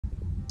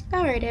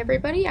Alright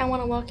everybody, I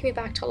want to welcome you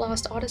back to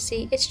Lost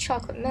Odyssey. It's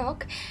Chocolate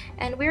Milk,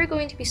 and we're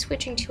going to be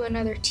switching to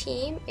another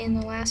team. In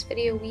the last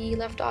video we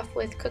left off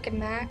with Cook and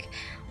Mac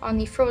on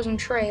the frozen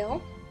trail.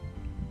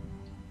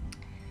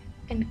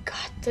 And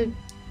God,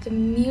 the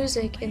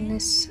music in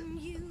this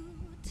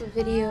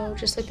video,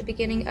 just like the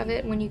beginning of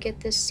it, when you get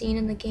this scene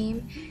in the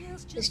game,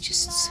 is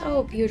just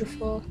so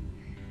beautiful.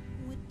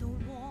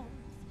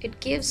 It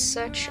gives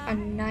such a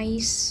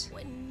nice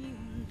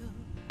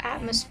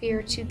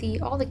atmosphere to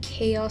all the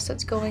chaos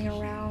that's going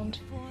around.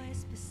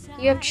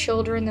 You have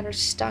children that are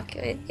stuck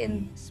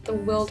in the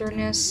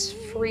wilderness,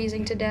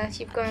 freezing to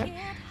death. You've got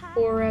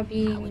Aura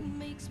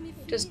being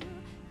just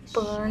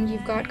burned.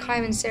 You've got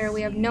Kym and Sarah,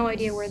 we have no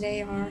idea where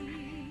they are.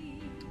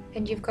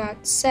 And you've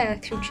got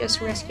Seth, who just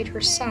rescued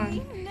her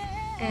son.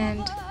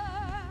 And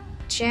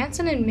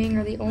Jansen and Ming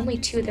are the only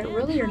two that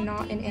really are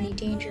not in any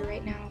danger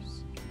right now.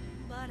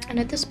 And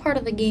at this part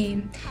of the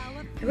game,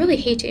 I really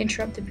hate to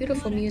interrupt the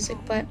beautiful music,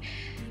 but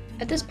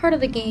at this part of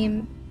the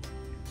game,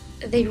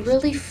 they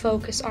really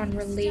focus on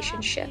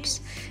relationships,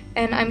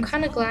 and I'm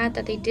kind of glad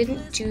that they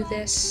didn't do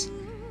this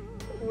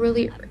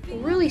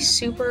really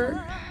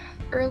super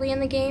early in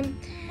the game.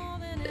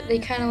 They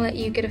kind of let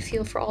you get a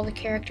feel for all the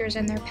characters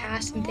and their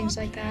past and things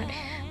like that.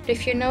 But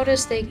if you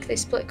notice, they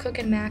split Cook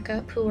and Mac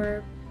up, who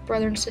are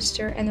brother and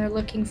sister, and they're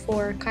looking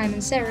for Kym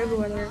and Sarah,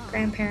 who are their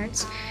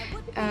grandparents.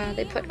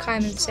 They put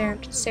Kym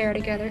and Sarah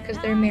together because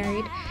they're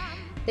married.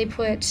 They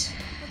put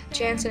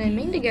Jansen and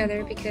Ming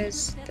together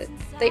because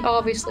they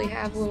obviously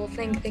have a little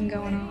thing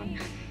going on.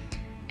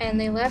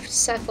 And they left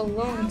Seth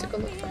alone to go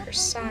look for her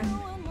son.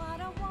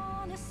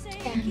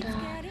 And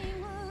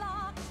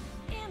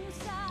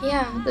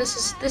yeah,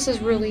 this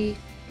is really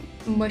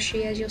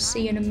mushy, as you'll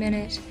see in a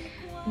minute,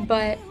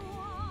 but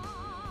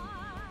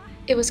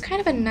it was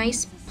kind of a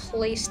nice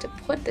place to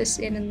put this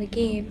in the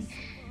game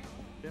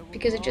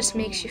because it just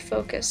makes you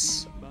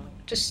focus,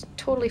 just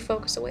totally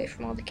focus away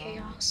from all the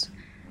chaos.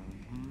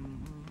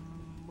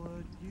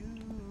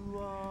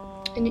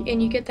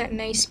 And you get that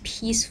nice,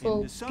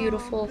 peaceful,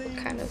 beautiful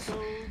kind of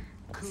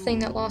thing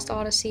that Lost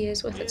Odyssey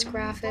is, with its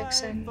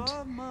graphics and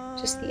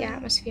just the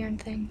atmosphere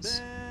and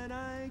things.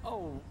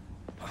 Oh,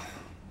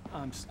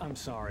 I'm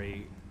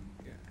sorry.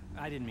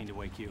 I didn't mean to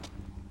wake you.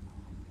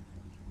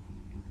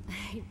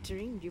 I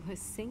dreamed you were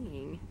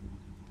singing.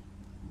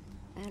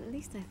 At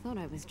least I thought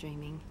I was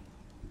dreaming.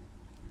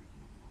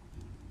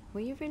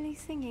 Were you really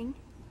singing?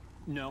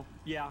 No,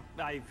 yeah,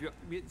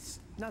 it's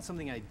not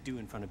something I do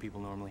in front of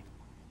people normally.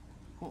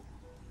 Well,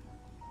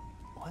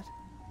 what?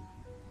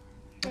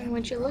 And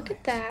would you look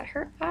at that,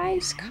 her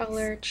eyes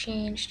color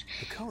changed.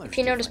 If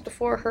you noticed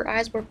before, her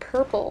eyes were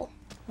purple.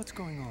 What's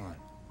going on?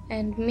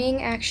 And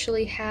Ming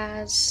actually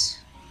has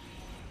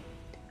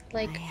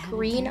like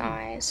green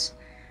eyes.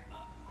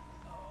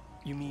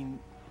 You mean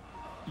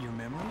your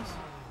memories?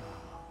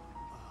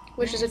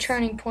 Which is a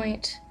turning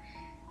point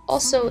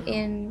also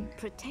in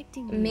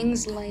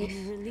Ming's life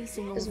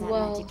as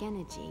well.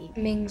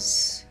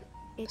 Ming's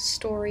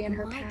story and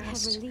her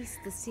past.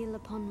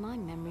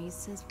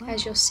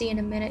 As you'll see in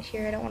a minute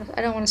here, I don't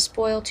want to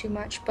spoil too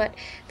much, but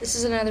this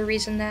is another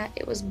reason that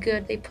it was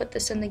good they put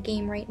this in the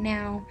game right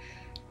now,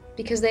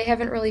 because they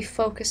haven't really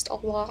focused a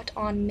lot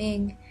on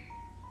Ming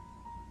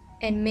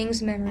and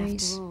Ming's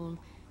memories.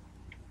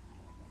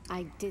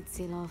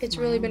 It's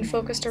really been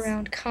focused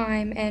around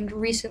Kym and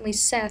recently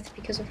Seth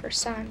because of her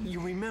son.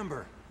 You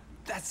remember?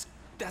 That's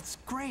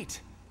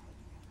great.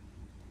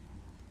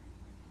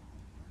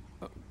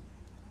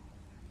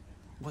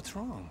 What's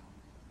wrong?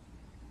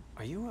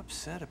 Are you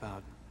upset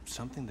about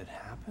something that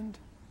happened?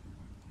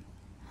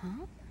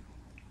 Huh?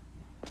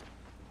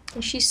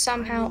 And she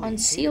somehow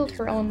unsealed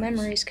her own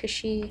memories because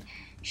she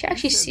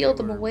actually sealed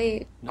them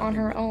away on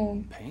her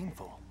own,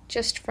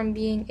 just from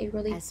being a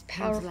really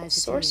powerful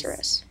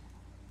sorceress.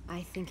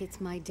 I think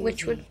it's my duty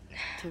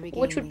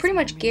which would pretty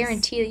much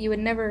guarantee that you would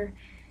never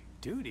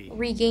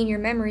regain your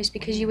memories,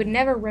 because you would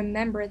never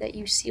remember that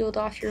you sealed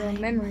off your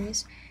own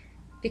memories,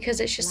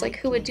 because it's just like,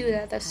 who would do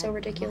that? That's so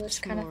ridiculous,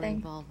 kind of thing.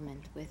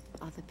 Involvement with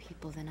other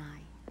people than I.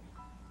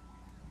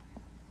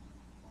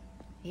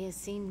 He has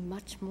seen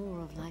much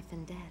more of life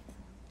and death.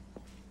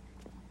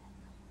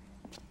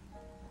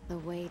 The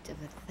weight of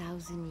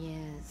 1,000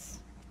 years.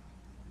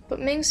 But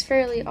Ming's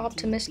fairly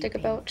optimistic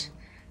about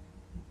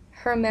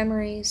her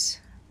memories,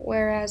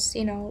 whereas,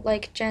 you know,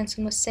 like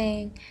Jansen was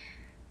saying,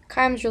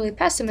 Kym's really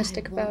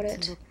pessimistic about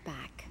it. Look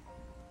back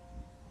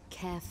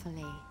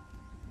carefully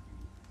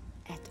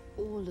at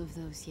all of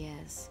those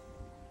years.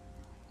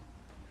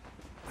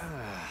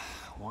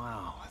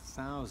 Wow,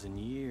 1,000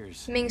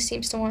 years. Ming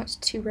seems to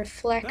want to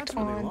reflect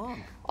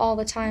on all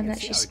the time that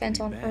she spent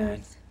on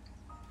Earth.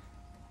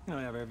 You know,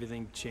 have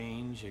everything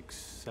change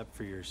except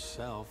for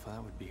yourself.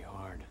 That would be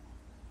hard.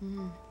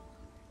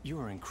 You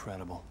are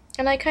incredible.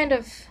 And I kind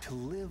of, to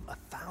live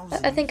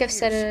 1,000 I think I've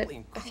said years,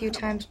 it a few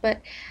times, but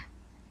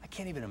I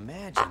can't even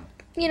imagine.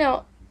 You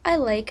know, I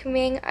like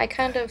Ming. I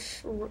kind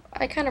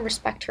of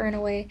respect her in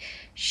a way.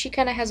 She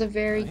kind of has a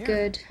very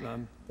good,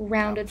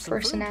 rounded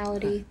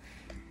personality.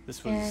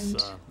 This and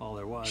was all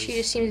there was. she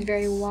just seems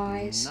very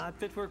wise Not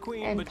fit for a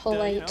queen, and but,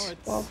 polite, you know, it's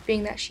well,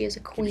 being that she is a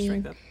keep your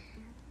strength queen. up.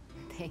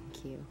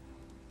 Thank you.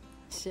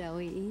 Shall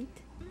we eat?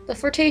 The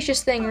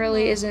flirtatious thing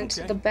really isn't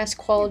okay. the best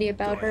quality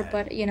about Go her, ahead.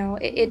 but, you know,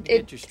 Get your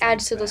it strength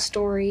adds to the back.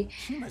 story.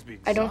 You must be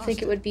I don't think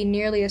it exhausted. would be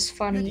nearly as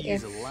You had to funny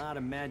use if a lot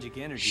of magic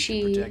energy to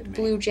she protect me.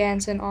 blew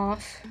Jansen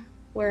off,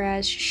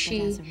 whereas But as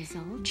she a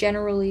result,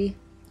 generally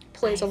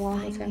plays I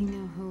along with finally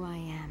him. know who I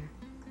am.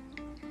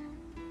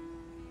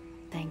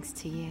 Thanks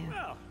to you.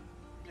 Well,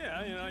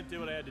 yeah, you know, I did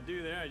what I had to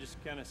do there. I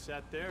just kind of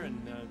sat there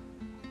and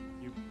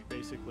you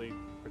basically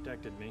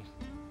protected me.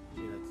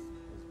 Gee, that's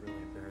really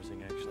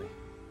embarrassing, actually.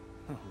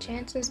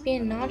 Jansen's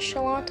being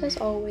nonchalant as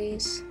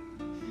always.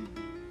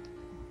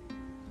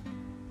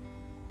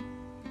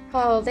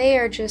 Oh, they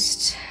are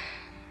just...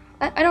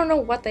 I don't know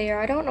what they are.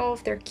 I don't know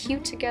if they're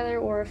cute together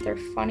or if they're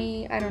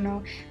funny. I don't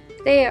know.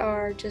 They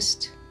are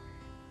just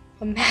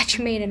a match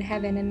made in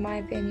heaven, in my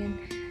opinion.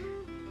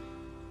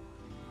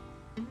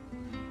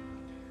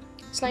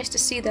 It's nice to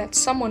see that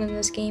someone in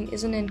this game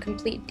isn't in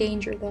complete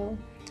danger, though.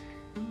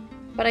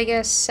 But I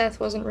guess Seth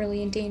wasn't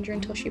really in danger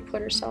until she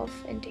put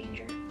herself in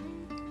danger.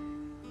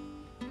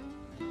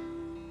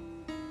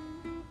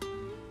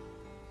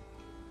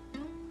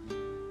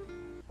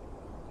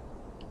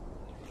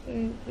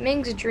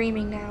 Ming's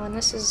dreaming now, and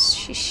this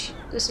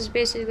is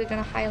basically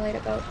going to highlight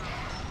about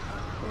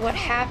what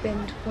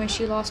happened when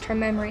she lost her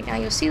memory. Now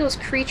you'll see those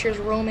creatures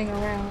roaming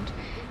around,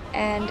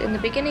 and in the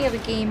beginning of the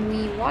game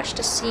we watched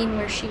a scene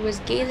where she was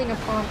gazing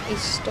upon a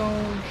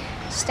stone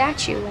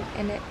statue,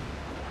 and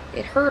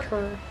it hurt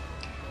her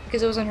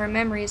because it was in her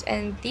memories,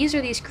 and these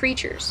are these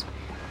creatures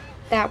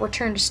that were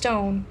turned to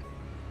stone.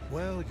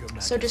 Well, Your Majesty,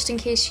 So just in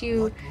case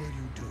you what will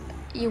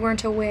you do?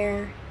 weren't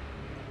aware,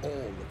 All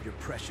of your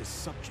precious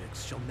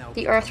subjects shall now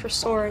the become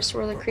Arthrosaurus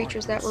were the fodder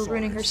creatures for that were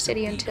ruining her Arthrosaurus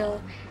city to feed until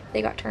on.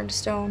 they got turned to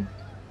stone.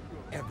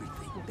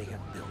 Everything they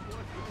have built,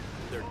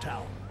 their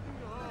town,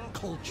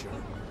 culture,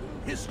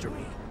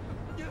 history,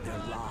 their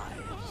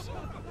lives,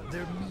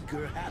 their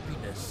meager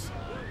happiness,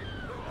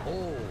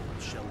 all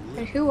shall live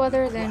And who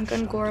other with than crush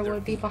under Gungor their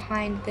would be feet.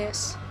 behind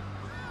this?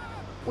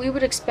 We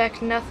would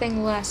expect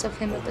nothing less of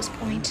him at this Only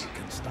point.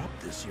 you can stop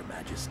this, Your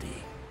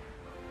Majesty.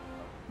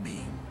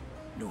 Ming,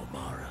 no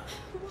Amara.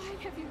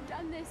 Why have you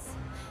done this?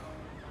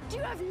 Do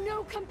you have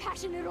no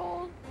compassion at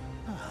all?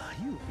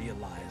 You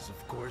realize,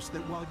 of course,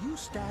 that while you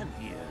stand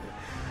here,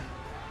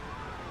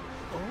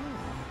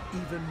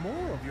 even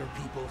more of your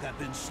people have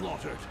been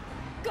slaughtered.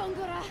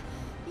 Gongora,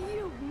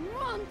 you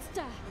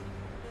monster!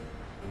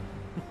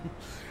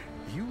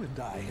 You and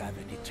I have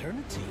an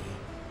eternity.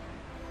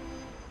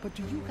 But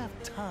do you have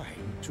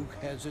time to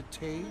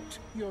hesitate,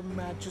 Your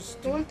Majesty?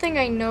 The one thing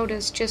I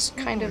noticed just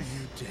kind Are of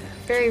you dead?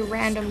 very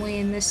randomly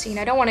in this scene,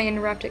 I don't want to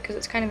interrupt it because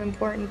it's kind of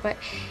important, but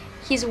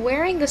he's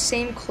wearing the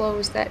same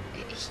clothes that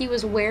he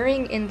was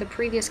wearing in the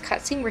previous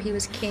cutscene where he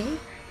was king,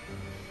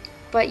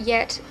 but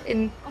yet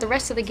in the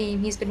rest of the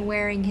game he's been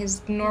wearing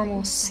his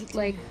normal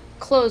like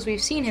clothes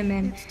we've seen him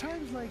in. It's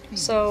times like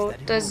these So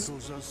that does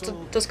immortals are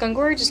so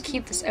Gungor just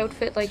keep this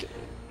outfit like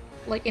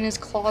in his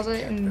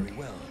closet and very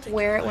well take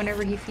wear a it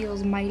whenever he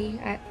feels mighty?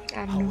 I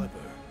don't know. However,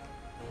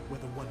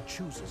 whether one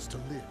chooses to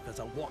live as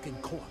a walking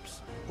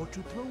corpse or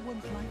to throw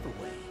one's life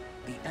away,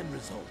 the end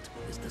result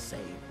is the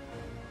same.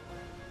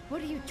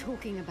 What are you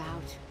talking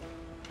about?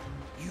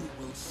 You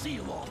will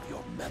seal off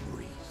your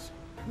memories.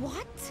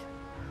 What?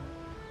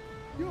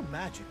 Your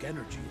magic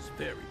energy is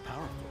very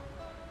powerful.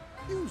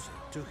 Use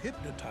it to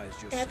hypnotize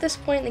yourself. And at this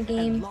point in the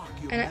game, and lock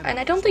your and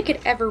I don't think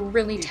it ever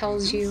really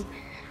tells you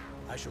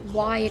I shall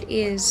why call it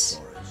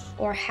is Arthrosaurus.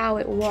 or how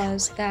it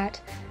was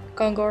that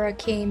Gongora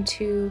came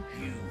to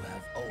You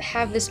only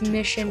have this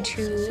mission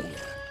choices to here.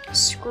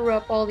 screw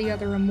up all the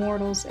other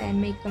immortals and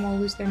make them all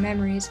lose their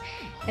memories.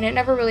 And it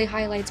never really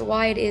highlights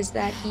why it is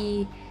that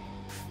he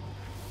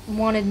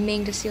wanted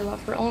Ming to seal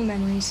off her own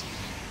memories.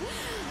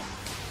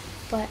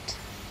 But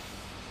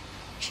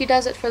she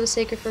does it for the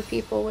sake of her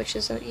people, which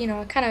is, you know,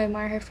 I kind of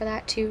admire her for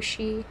that too.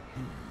 She's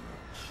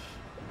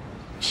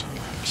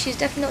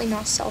definitely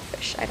not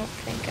selfish, I don't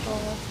think, at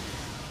all.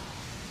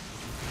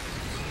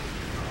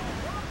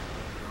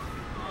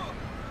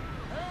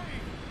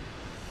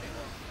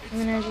 And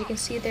then as you can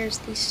see, there's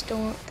the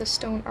stone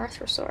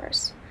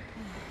Arthrosaurus.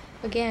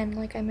 Again,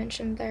 like I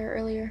mentioned there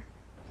earlier.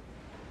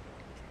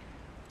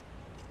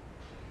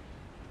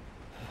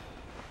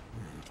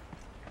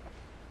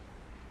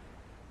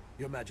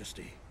 Your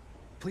Majesty,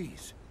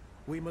 please,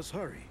 we must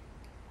hurry.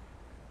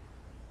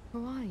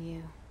 Who are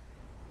you?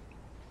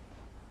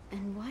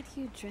 And why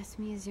do you dress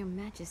me as your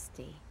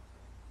majesty?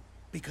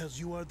 Because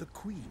you are the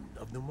Queen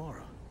of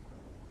Numara.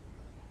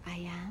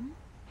 I am?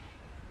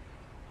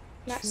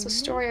 That's the Truly?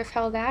 story of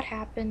how that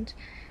happened.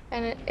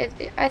 And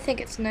I think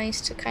it's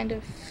nice to kind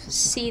of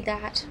see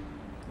that.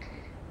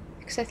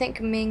 Because I think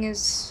Ming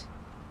is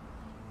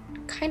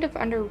kind of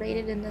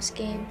underrated in this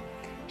game.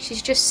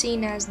 She's just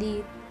seen as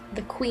the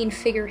queen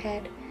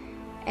figurehead,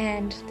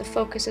 and the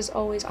focus is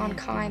always on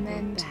Kaim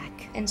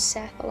and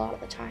Seth a lot of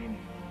the time.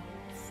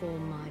 For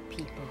my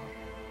people.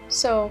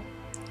 So,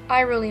 I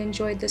really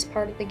enjoyed this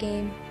part of the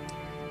game.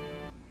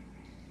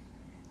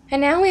 And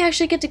now we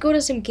actually get to go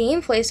to some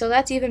gameplay, so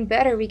that's even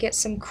better. We get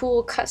some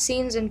cool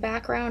cutscenes in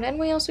background, and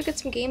we also get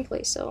some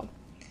gameplay, so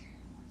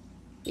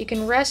you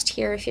can rest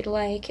here if you'd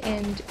like,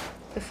 and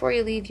before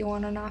you leave you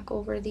want to knock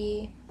over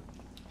the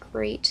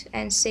grate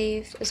and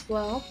save as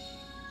well.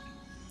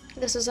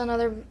 This is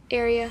another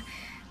area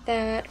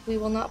that we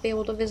will not be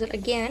able to visit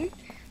again,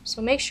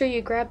 so make sure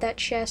you grab that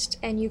chest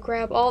and you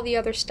grab all the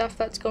other stuff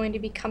that's going to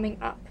be coming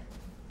up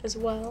as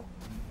well.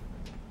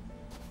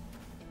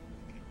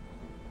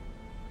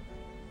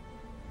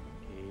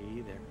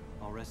 Hey there,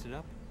 all rested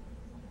up?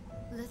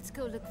 Let's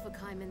go look for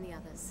Kaim and the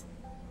others.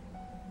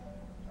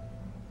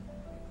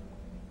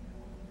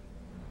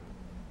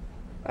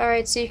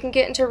 Alright, so you can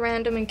get into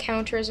random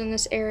encounters in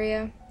this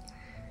area.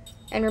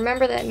 And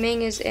remember that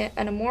Ming is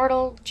an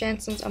immortal,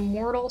 Jansen's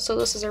immortal, so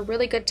this is a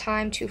really good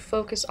time to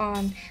focus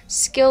on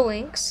skill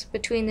links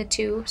between the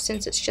two,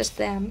 since it's just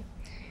them.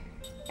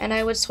 And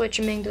I would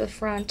switch Ming to the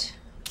front,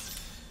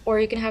 or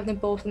you can have them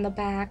both in the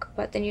back,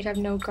 but then you'd have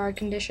no guard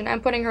condition.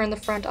 I'm putting her in the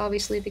front,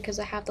 obviously, because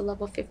I have the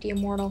level 50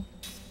 immortal.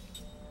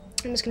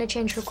 I'm just going to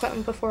change her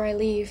equipment before I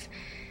leave,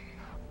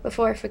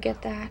 before I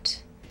forget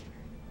that.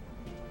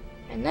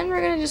 And then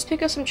we're going to just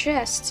pick up some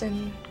chests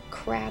and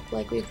crap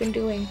like we've been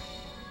doing.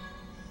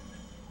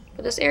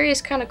 But this area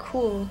is kind of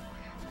cool.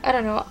 I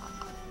don't know.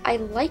 I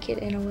like it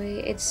in a way.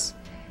 It's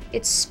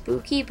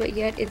spooky, but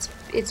yet it's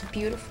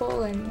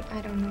beautiful, and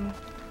I don't know.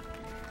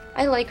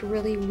 I like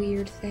really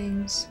weird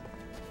things.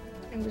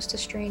 I'm just a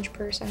strange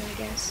person, I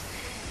guess.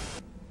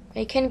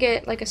 You can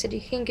get, like I said,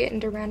 you can get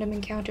into random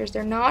encounters.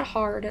 They're not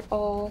hard at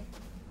all.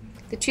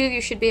 The two of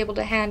you should be able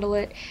to handle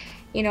it.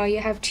 You know, you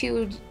have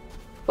two,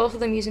 both of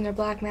them using their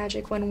black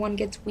magic. When one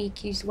gets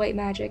weak, use white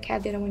magic.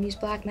 Have the other one use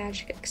black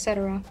magic,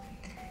 etc.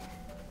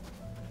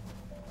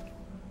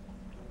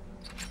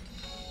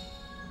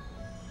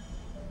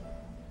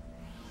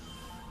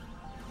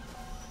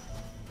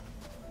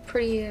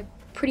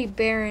 Pretty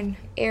barren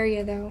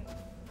area though.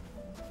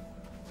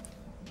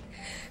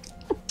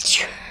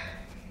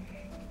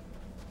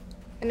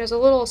 And there's a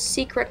little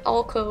secret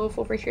alcove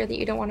over here that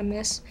you don't want to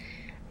miss,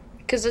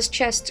 because this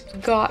chest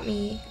got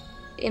me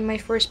in my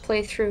first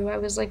playthrough. I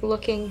was like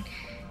looking,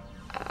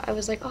 I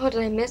was like, oh, did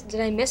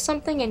I miss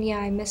something? And yeah,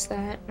 I missed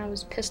that, and I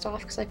was pissed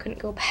off because I couldn't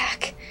go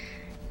back.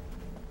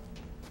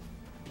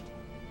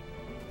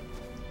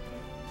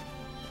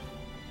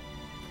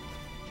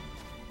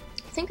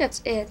 I think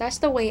that's it. That's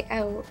the way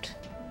out.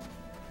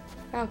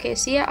 Okay,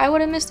 see, I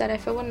would have missed that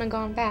if I wouldn't have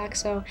gone back,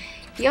 so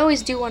you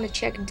always do want to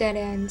check dead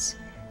ends,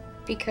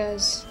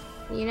 because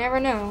you never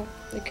know.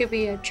 It could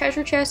be a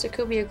treasure chest, it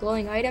could be a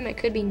glowing item, it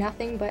could be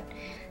nothing, but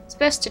it's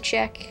best to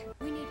check.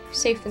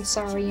 Safe than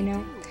sorry, you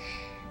know.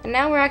 And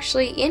now we're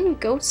actually in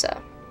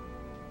Gohtza.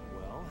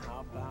 Well,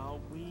 how about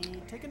we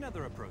take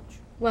another approach?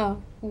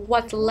 Well,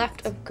 what's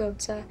left of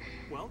Gohtza.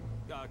 Well,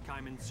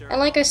 Kaim and Sarah. And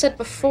like I said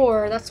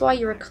before, that's why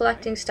you were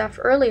collecting stuff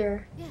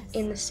earlier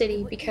in the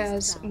city,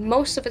 because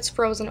most of it's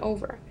frozen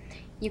over.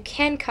 You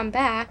can come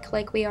back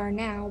like we are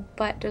now,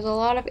 but there's a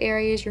lot of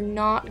areas you're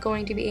not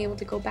going to be able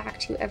to go back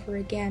to ever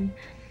again.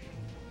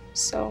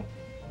 So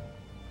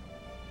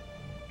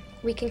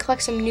we can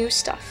collect some new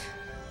stuff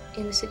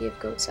in the city of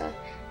Gohtza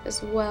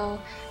as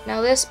well.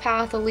 Now this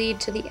path will lead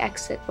to the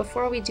exit.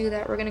 Before we do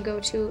that, we're going to go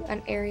to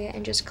an area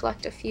and just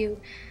collect a few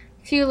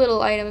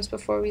little items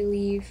before we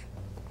leave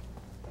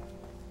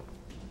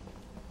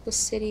the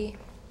city.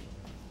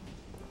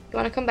 You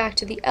want to come back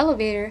to the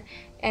elevator,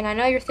 and I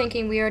know you're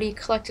thinking we already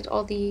collected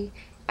all the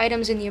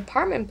items in the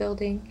apartment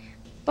building,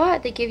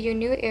 but they give you a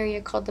new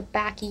area called the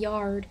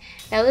backyard.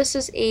 Now this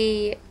is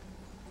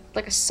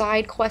like a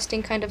side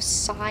questing kind of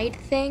side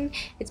thing.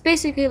 It's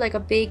basically like a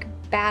big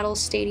battle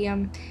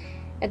stadium.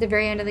 At the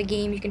very end of the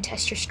game, you can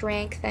test your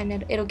strength,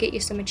 and it'll get you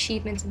some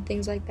achievements and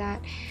things like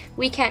that.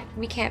 We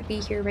can't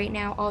be here right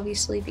now,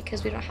 obviously,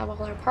 because we don't have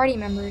all our party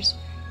members.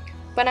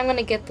 But I'm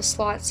gonna get the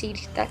slot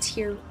seat that's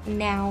here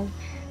now,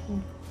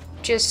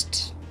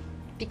 just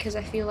because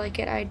I feel like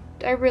it.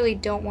 I really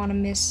don't want to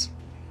miss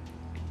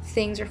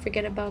things or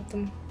forget about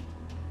them.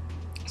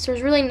 So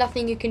there's really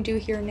nothing you can do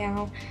here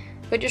now,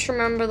 but just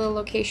remember the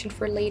location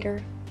for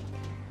later.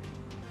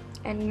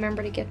 And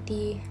remember to get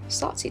the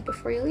slot seat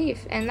before you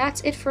leave. And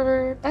that's it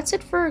for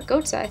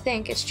Gohtza, I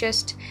think. It's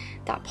just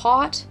that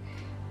pot,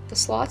 the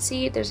slot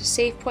seat, there's a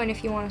save point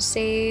if you want to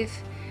save.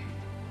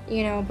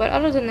 You know, but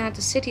other than that,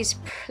 the city's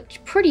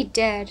pretty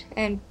dead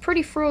and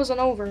pretty frozen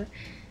over.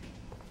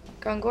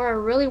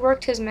 Gongora really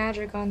worked his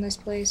magic on this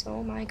place.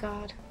 Oh my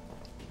god.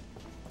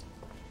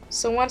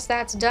 So once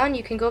that's done,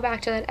 you can go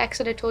back to that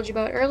exit I told you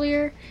about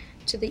earlier,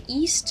 to the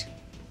east,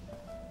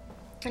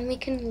 and we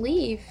can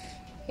leave.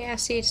 Yeah,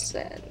 see, it's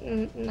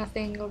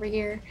nothing over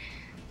here.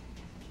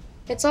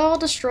 It's all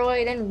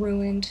destroyed and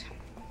ruined.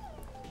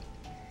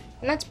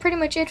 And that's pretty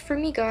much it for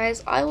me,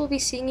 guys. I will be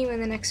seeing you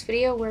in the next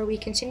video where we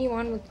continue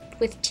on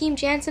with Team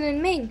Jansen and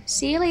Ming.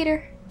 See you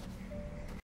later.